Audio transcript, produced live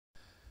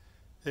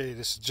Hey,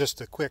 this is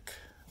just a quick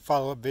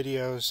follow-up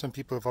video. Some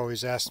people have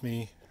always asked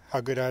me,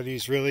 how good are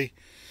these really?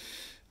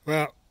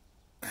 Well,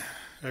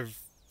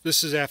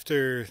 this is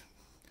after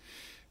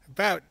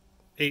about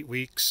 8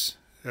 weeks,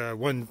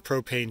 one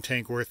propane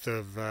tank worth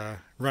of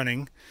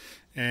running,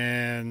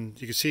 and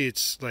you can see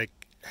it's like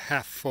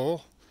half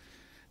full.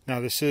 Now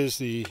this is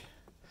the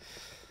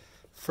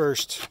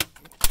first,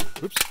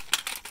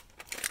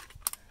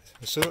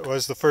 so it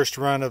was the first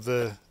run of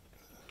the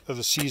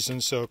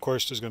season, so of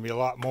course there's going to be a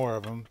lot more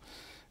of them.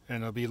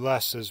 And it'll be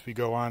less as we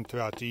go on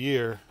throughout the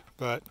year,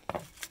 but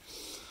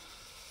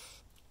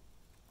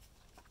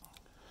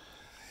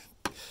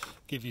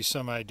give you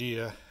some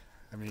idea.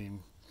 I mean,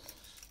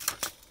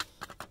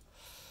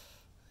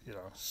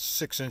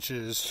 6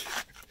 inches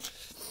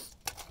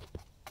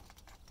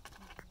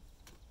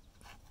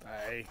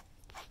by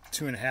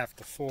 2.5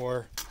 to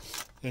 4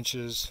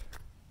 inches,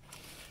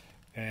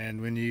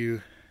 and when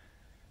you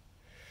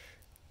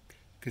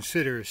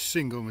consider a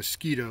single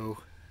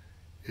mosquito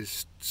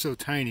is so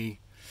tiny,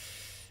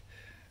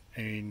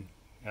 I mean,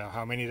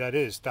 how many that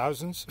is?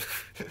 Thousands,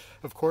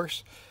 of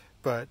course.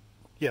 But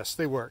yes,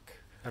 they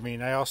work. I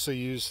mean, I also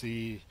use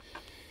the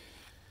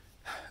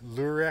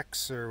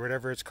Lurex, or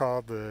whatever it's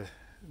called, the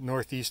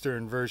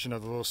northeastern version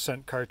of the little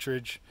scent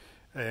cartridge,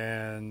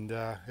 and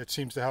it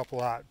seems to help a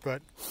lot.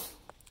 But,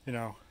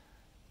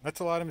 that's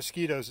a lot of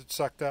mosquitoes it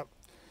sucked up.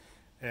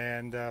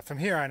 And from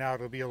here on out,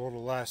 it'll be a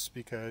little less,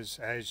 because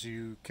as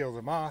you kill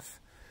them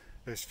off,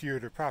 there's fewer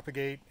to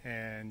propagate,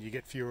 and you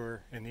get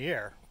fewer in the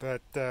air.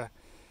 But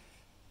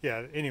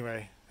yeah,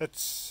 anyway,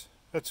 that's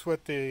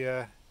what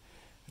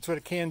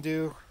it can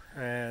do,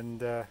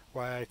 and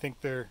why I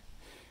think they're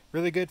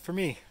really good for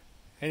me.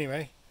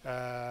 Anyway,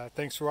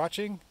 thanks for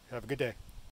watching. Have a good day.